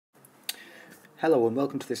Hello and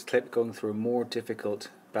welcome to this clip going through a more difficult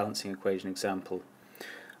balancing equation example.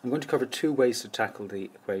 I'm going to cover two ways to tackle the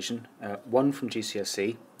equation, one from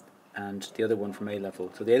GCSE and the other one from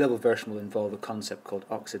A-level. So the A-level version will involve a concept called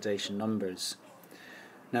oxidation numbers.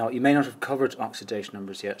 Now you may not have covered oxidation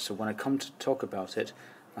numbers yet, so when I come to talk about it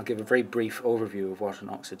I'll give a very brief overview of what an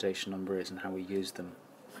oxidation number is and how we use them.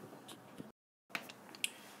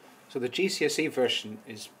 So the GCSE version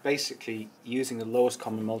is basically using the lowest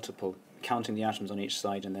common multiple, counting the atoms on each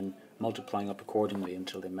side and then multiplying up accordingly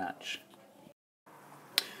until they match.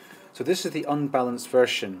 So this is the unbalanced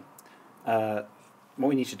version. What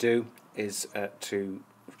we need to do is to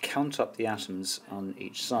count up the atoms on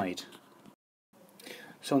each side.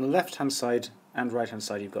 So on the left hand side and right hand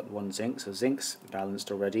side you've got one zinc, so zinc's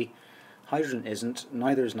balanced already. Hydrogen isn't,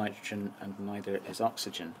 neither is nitrogen and neither is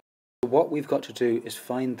oxygen. What we've got to do is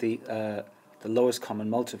find the lowest common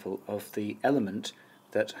multiple of the element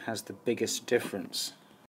that has the biggest difference.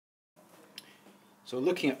 So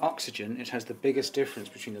looking at oxygen, it has the biggest difference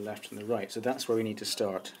between the left and the right, so that's where we need to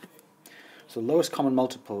start. So the lowest common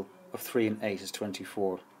multiple of 3 and 8 is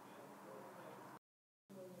 24.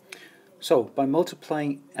 So by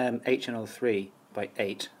multiplying HNO3 by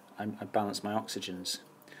 8, I balance my oxygens.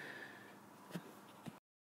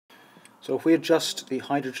 So if we adjust the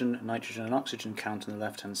hydrogen, nitrogen and oxygen count on the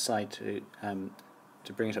left hand side to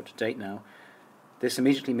bring it up to date now, this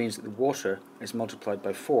immediately means that the water is multiplied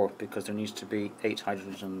by 4 because there needs to be 8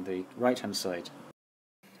 hydrogens on the right hand side.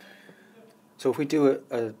 So if we do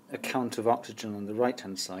a count of oxygen on the right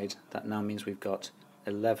hand side, that now means we've got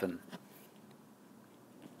 11.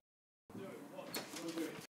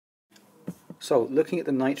 So looking at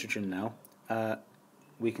the nitrogen now,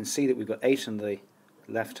 we can see that we've got 8 on the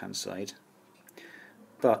left hand side,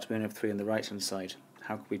 but we only have 3 on the right hand side.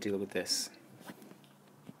 How can we deal with this?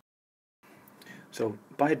 So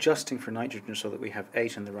by adjusting for nitrogen so that we have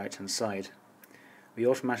 8 on the right hand side, we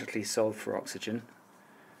automatically solve for oxygen.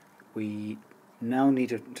 We now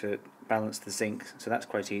need to balance the zinc, so that's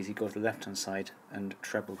quite easy. Go to the left hand side and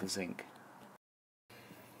treble the zinc.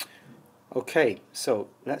 Okay, so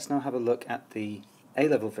let's now have a look at the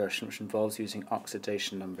A-level version, which involves using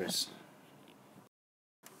oxidation numbers.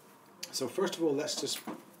 So first of all, let's just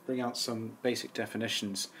bring out some basic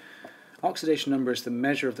definitions. Oxidation number is the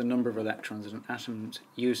measure of the number of electrons that an atom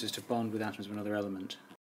uses to bond with atoms of another element.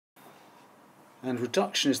 And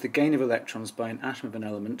reduction is the gain of electrons by an atom of an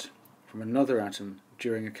element from another atom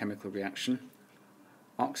during a chemical reaction.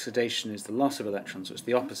 Oxidation is the loss of electrons, so it's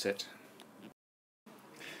the opposite.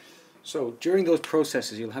 So during those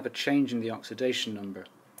processes you'll have a change in the oxidation number.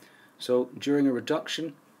 So during a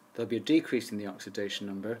reduction there'll be a decrease in the oxidation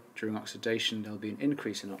number. During oxidation there'll be an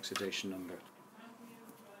increase in oxidation number.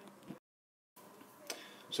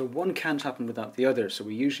 So one can't happen without the other, so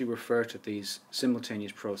we usually refer to these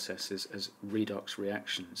simultaneous processes as redox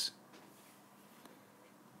reactions.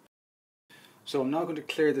 So I'm now going to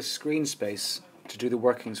clear the screen space to do the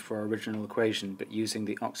workings for our original equation, but using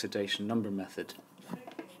the oxidation number method.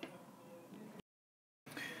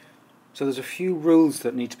 So there's a few rules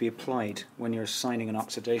that need to be applied when you're assigning an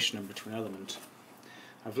oxidation number to an element.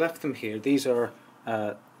 I've left them here. These are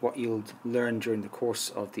what you'll learn during the course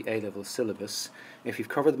of the A-level syllabus. If you've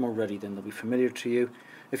covered them already, then they'll be familiar to you.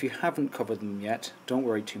 If you haven't covered them yet, don't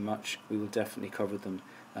worry too much. We will definitely cover them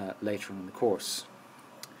later on in the course.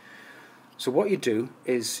 So what you do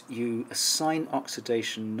is you assign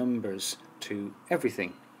oxidation numbers to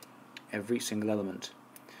everything, every single element.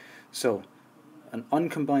 So an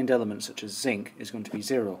uncombined element such as zinc is going to be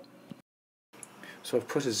 0. So I've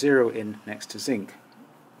put a 0 in next to zinc.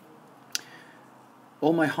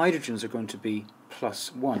 All my hydrogens are going to be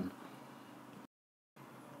 +1.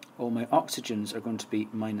 All my oxygens are going to be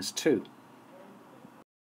 -2.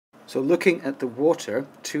 So looking at the water,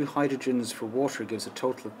 2 hydrogens for water gives a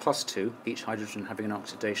total of +2, each hydrogen having an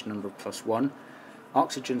oxidation number of +1.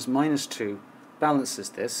 Oxygens -2 balances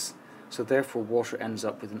this, so therefore water ends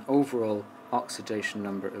up with an overall oxidation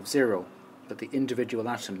number of 0, but the individual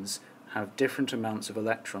atoms have different amounts of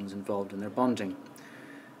electrons involved in their bonding.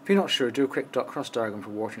 If you're not sure, do a quick dot cross diagram for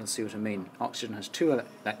water and you'll see what I mean. Oxygen has 2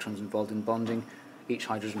 electrons involved in bonding, each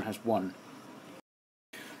hydrogen has 1.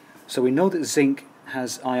 So we know that zinc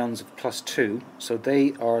has ions of +2, so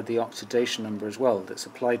they are the oxidation number as well that's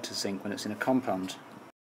applied to zinc when it's in a compound.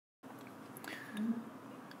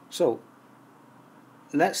 So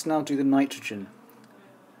let's now do the nitrogen.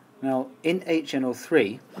 Now in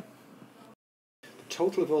HNO3, the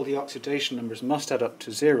total of all the oxidation numbers must add up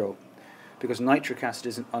to 0, because nitric acid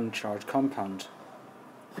is an uncharged compound.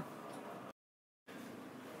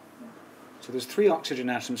 So there's 3 oxygen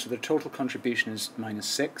atoms, so the total contribution is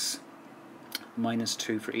 -6.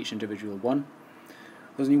 -2 for each individual one.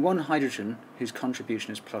 There's only one hydrogen whose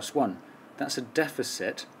contribution is +1. That's a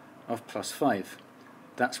deficit of +5.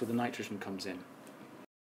 That's where the nitrogen comes in.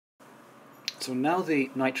 So now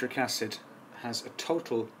the nitric acid has a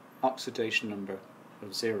total oxidation number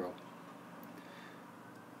of 0.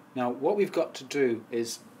 Now what we've got to do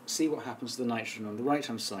is see what happens to the nitrogen on the right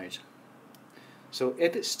hand side. So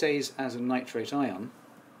if it stays as a nitrate ion,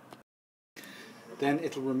 then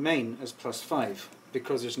it'll remain as +5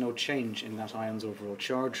 because there's no change in that ion's overall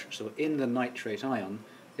charge. So in the nitrate ion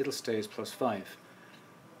it'll stay as +5.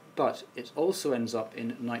 But it also ends up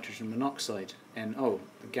in nitrogen monoxide, NO,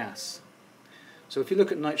 the gas. So if you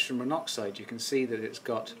look at nitrogen monoxide, you can see that it's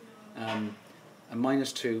got a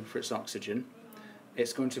 -2 for its oxygen.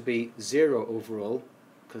 It's going to be 0 overall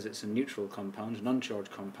because it's a neutral compound, an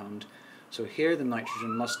uncharged compound. So here the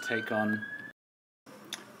nitrogen must take on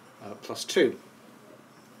 +2.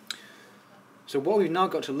 So what we've now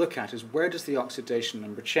got to look at is where does the oxidation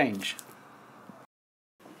number change?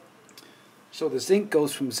 So the zinc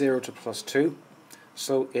goes from 0 to +2,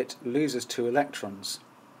 so it loses 2 electrons.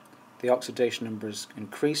 The oxidation number is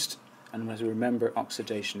increased, and as we remember,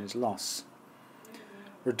 oxidation is loss.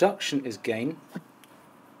 Reduction is gain.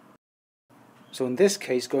 So in this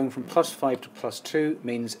case, going from +5 to +2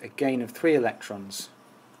 means a gain of 3 electrons.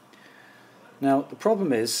 Now the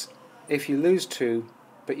problem is, if you lose 2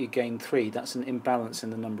 but you gain 3, that's an imbalance in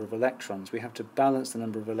the number of electrons. We have to balance the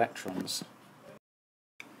number of electrons.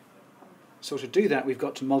 So to do that, we've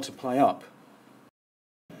got to multiply up.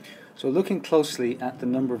 So looking closely at the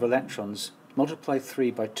number of electrons, multiply 3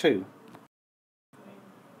 by 2.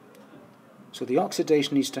 So the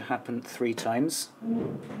oxidation needs to happen 3 times,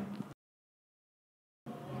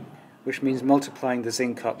 which means multiplying the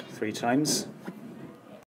zinc up 3 times.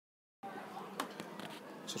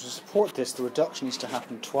 So to support this, the reduction needs to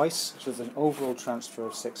happen twice, so there's an overall transfer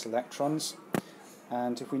of 6 electrons.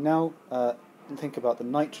 And if we now think about the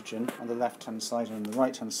nitrogen on the left-hand side and on the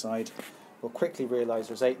right-hand side, we'll quickly realise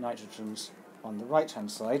there's 8 nitrogens on the right-hand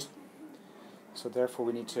side. So therefore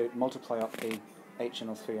we need to multiply up the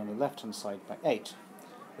HNO3 on the left-hand side by 8,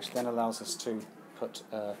 which then allows us to put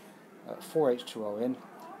 4H2O in,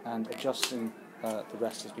 and adjusting the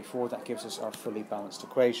rest as before, that gives us our fully balanced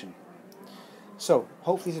equation. So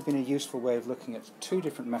hopefully this has been a useful way of looking at 2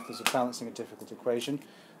 different methods of balancing a difficult equation.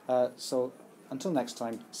 So until next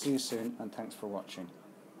time, see you soon, and thanks for watching.